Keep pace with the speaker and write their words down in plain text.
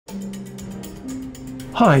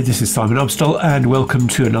Hi, this is Simon Obstall and welcome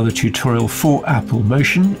to another tutorial for Apple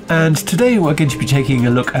Motion, and today we're going to be taking a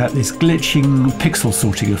look at this glitching pixel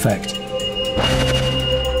sorting effect.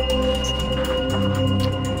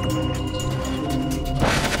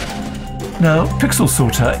 Now, Pixel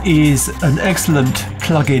Sorter is an excellent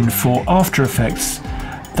plugin for After Effects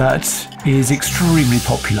that is extremely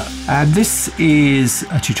popular, and this is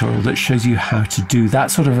a tutorial that shows you how to do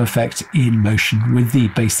that sort of effect in Motion with the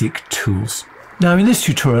basic tools. Now, in this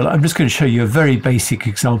tutorial I'm just going to show you a very basic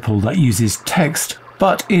example that uses text,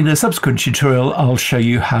 but in a subsequent tutorial I'll show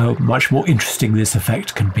you how much more interesting this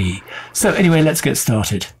effect can be. So anyway, let's get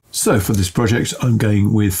started. So for this project I'm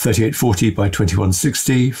going with 3840 by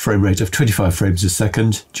 2160, frame rate of 25 frames a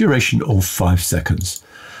second, duration of 5 seconds.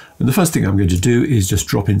 And the first thing I'm going to do is just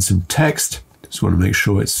drop in some text. Just want to make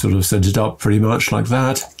sure it's sort of centered up pretty much like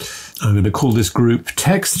that. I'm going to call this group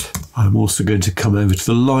text. I'm also going to come over to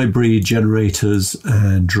the library generators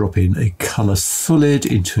and drop in a color solid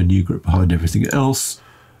into a new group behind everything else.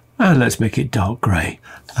 And let's make it dark gray.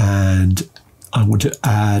 And I want to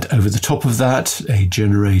add over the top of that a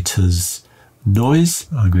generator's noise.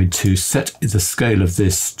 I'm going to set the scale of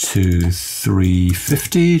this to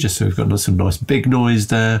 350, just so we've got some nice big noise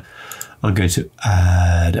there. I'm going to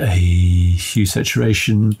add a hue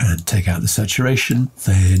saturation and take out the saturation.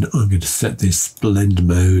 Then I'm going to set this blend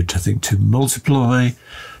mode, I think, to multiply.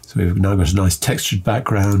 So we've now got a nice textured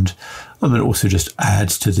background. I'm going to also just add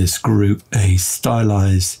to this group a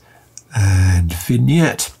stylize and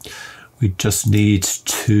vignette. We just need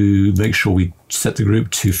to make sure we set the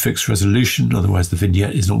group to fixed resolution, otherwise the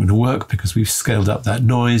vignette is not going to work because we've scaled up that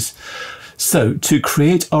noise. So to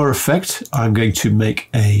create our effect, I'm going to make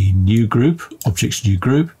a new group, Objects New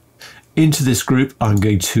Group. Into this group, I'm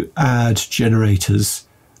going to add generators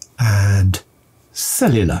and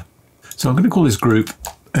cellular. So I'm going to call this group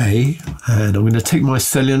A, and I'm going to take my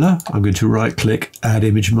cellular, I'm going to right click, add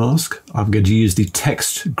image mask. I'm going to use the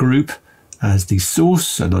text group as the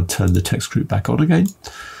source, and I'll turn the text group back on again.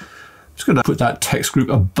 I'm just going to put that text group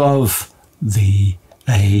above the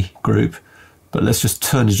A group, but let's just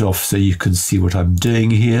turn it off so you can see what I'm doing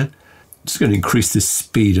here. I'm just going to increase the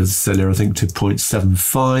speed of the cellular, I think, to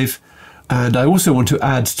 0.75. And I also want to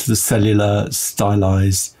add to the cellular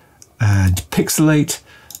stylize and pixelate,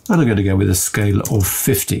 and I'm going to go with a scale of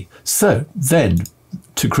 50. So then,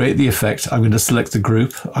 to create the effect, I'm going to select the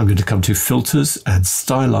group. I'm going to come to filters and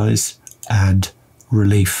stylize and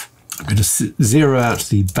relief. I'm going to zero out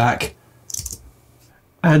the back,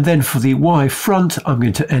 and then for the Y front I'm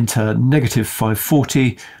going to enter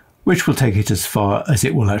 -540, which will take it as far as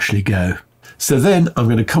it will actually go. So then I'm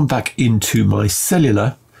going to come back into my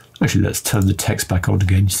cellular. Actually, let's turn the text back on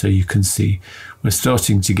again so you can see we're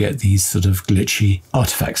starting to get these sort of glitchy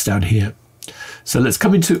artifacts down here. So let's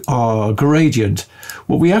come into our gradient.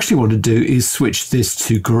 What we actually want to do is switch this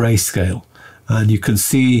to grayscale. And you can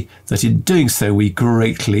see that in doing so, we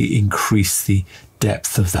greatly increase the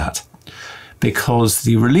depth of that, because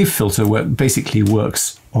the relief filter basically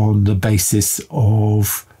works on the basis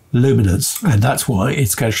of luminance. And that's why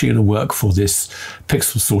it's actually going to work for this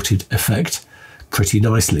pixel sorted effect pretty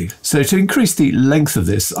nicely. So to increase the length of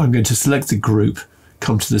this, I'm going to select the group,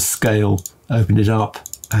 come to the scale, open it up,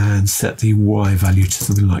 and set the Y value to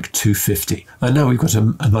something like 250. And now we've got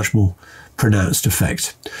a much more pronounced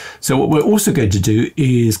effect. So what we're also going to do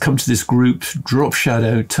is come to this group, drop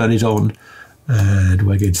shadow, turn it on, and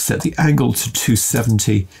we're going to set the angle to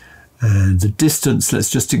 270, and the distance, let's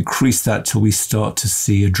just increase that till we start to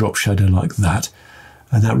see a drop shadow like that.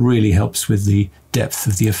 And that really helps with the depth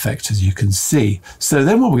of the effect, as you can see. So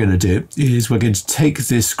then what we're going to do is we're going to take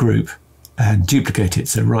this group and duplicate it.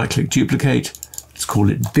 So right click, duplicate. Let's call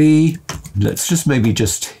it B. Let's just maybe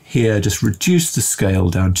just here, just reduce the scale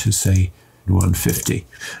down to say 150.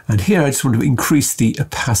 And here I just want to increase the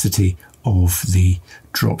opacity of the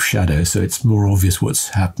drop shadow so it's more obvious what's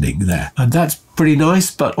happening there. And that's pretty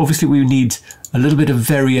nice, but obviously we need a little bit of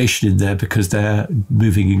variation in there because they're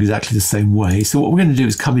moving exactly the same way. So what we're going to do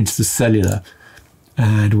is come into the cellular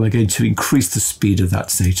and we're going to increase the speed of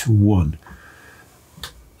that, say, to 1.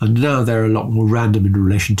 And now they're a lot more random in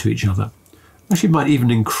relation to each other. Actually, might even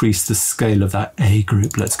increase the scale of that A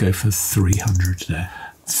group. Let's go for 300 there.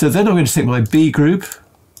 So then I'm going to take my B group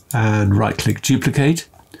and right click, duplicate.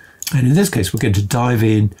 And in this case, we're going to dive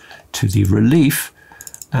in to the relief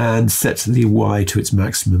and set the Y to its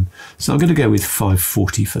maximum. So I'm going to go with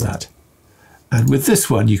 540 for that. And with this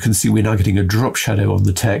one, you can see we're now getting a drop shadow on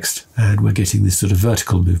the text and we're getting this sort of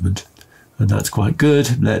vertical movement. And that's quite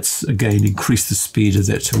good. Let's again increase the speed of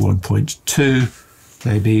it to 1.2,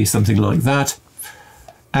 maybe something like that.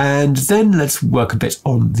 And then let's work a bit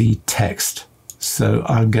on the text. So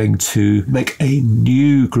I'm going to make a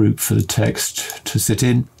new group for the text to sit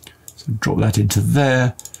in. So drop that into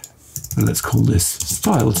there. And let's call this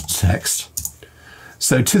styled text.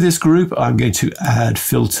 So to this group, I'm going to add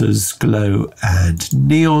filters, glow and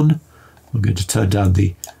neon. I'm going to turn down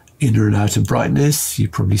the inner and outer brightness.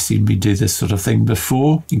 You've probably seen me do this sort of thing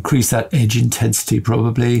before. Increase that edge intensity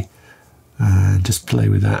probably. And just play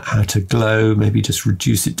with that outer glow, maybe just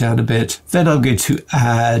reduce it down a bit. Then I'm going to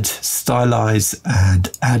add stylize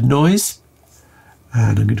and add noise.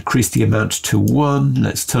 And I'm going to increase the amount to 1.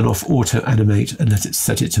 Let's turn off auto animate and let it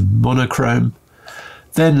set it to monochrome.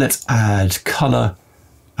 Then let's add color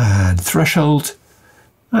and threshold.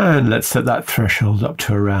 And let's set that threshold up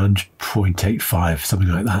to around 0.85, something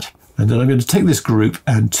like that. And then I'm going to take this group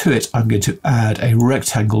and to it, I'm going to add a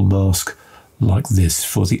rectangle mask like this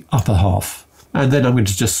for the upper half. And then I'm going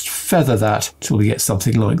to just feather that till we get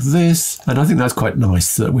something like this. And I think that's quite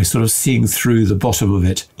nice that we're sort of seeing through the bottom of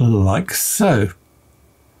it like so.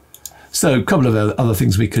 So a couple of other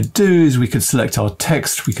things we could do is we could select our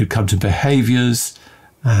text. We could come to behaviors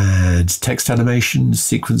and text animation,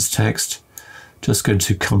 sequence text. Just going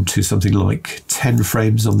to come to something like 10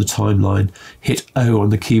 frames on the timeline, hit O on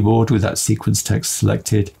the keyboard with that sequence text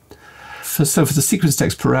selected. So for the sequence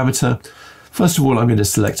text parameter, first of all, I'm going to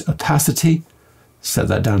select opacity, set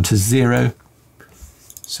that down to 0.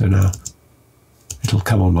 So now it'll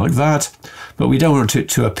come on like that, but we don't want it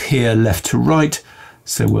to appear left to right.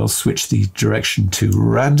 So we'll switch the direction to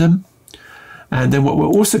random. And then what we're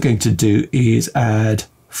also going to do is add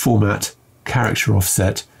format character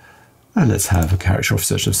offset. And let's have a character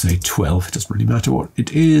offset of say 12. It doesn't really matter what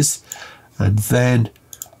it is. And then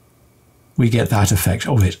we get that effect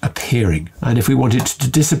of it appearing. And if we want it to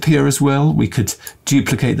disappear as well, we could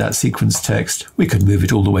duplicate that sequence text. We could move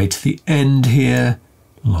it all the way to the end here,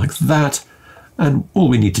 like that. And all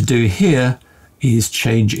we need to do here is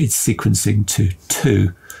change its sequencing to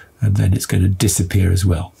 2, and then it's going to disappear as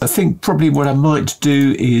well. I think probably what I might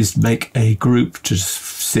do is make a group to just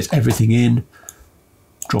sit everything in,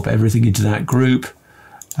 drop everything into that group,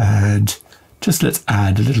 and just let's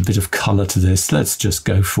add a little bit of color to this. Let's just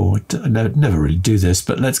go for, no, never really do this,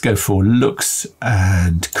 but let's go for looks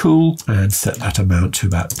and cool and set that amount to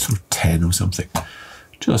about sort of 10 or something.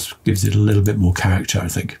 Just gives it a little bit more character, I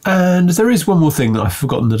think. And there is one more thing that I've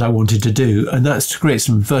forgotten that I wanted to do, and that's to create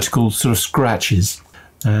some vertical sort of scratches.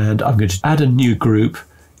 And I'm going to add a new group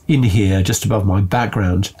in here just above my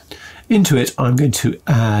background. Into it, I'm going to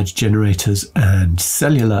add generators and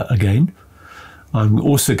cellular again. I'm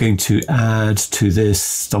also going to add to this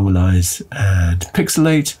stylize and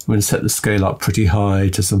pixelate. I'm going to set the scale up pretty high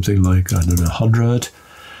to something like, I don't know, 100.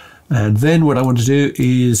 And then what I want to do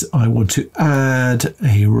is I want to add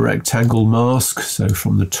a rectangle mask. So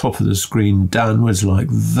from the top of the screen downwards like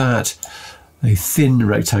that, a thin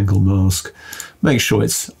rectangle mask. Make sure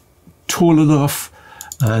it's tall enough.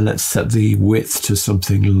 And let's set the width to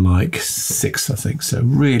something like 6, I think. So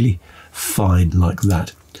really fine like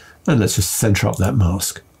that. And let's just center up that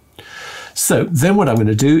mask. So then what I'm going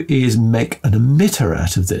to do is make an emitter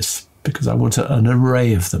out of this, because I want an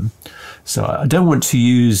array of them. So I don't want to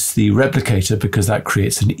use the replicator because that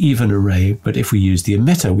creates an even array, but if we use the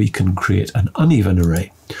emitter, we can create an uneven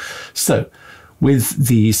array. So with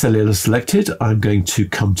the cellular selected, I'm going to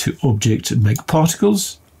come to Object and make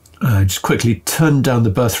particles. Just quickly turn down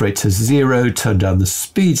the birth rate to 0, turn down the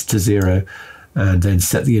speeds to 0, and then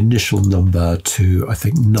set the initial number to, I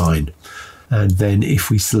think, 9. And then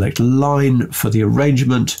if we select line for the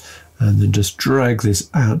arrangement, and then just drag this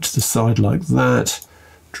out to the side like that,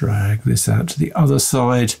 drag this out to the other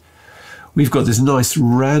side, we've got this nice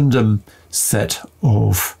random set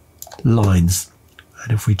of lines.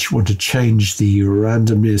 And if we want to change the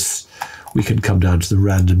randomness, we can come down to the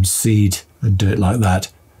random seed and do it like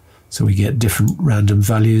that. So we get different random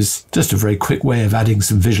values. Just a very quick way of adding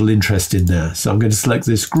some visual interest in there. So I'm going to select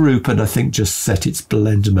this group and I think just set its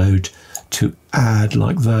blend mode to add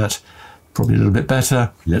like that. Probably a little bit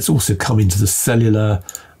better. Let's also come into the cellular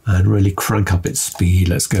and really crank up its speed.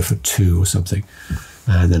 Let's go for 2 or something.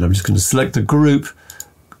 And then I'm just going to select the group,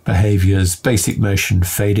 behaviors, basic motion,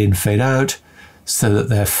 fade in, fade out, so that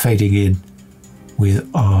they're fading in with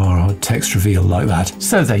our text reveal like that.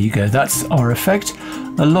 So there you go, that's our effect.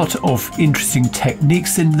 A lot of interesting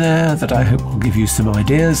techniques in there that I hope will give you some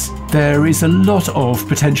ideas. There is a lot of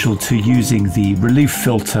potential to using the relief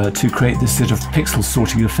filter to create this sort of pixel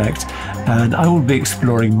sorting effect, and I will be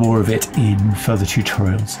exploring more of it in further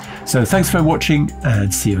tutorials. So thanks for watching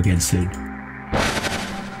and see you again soon.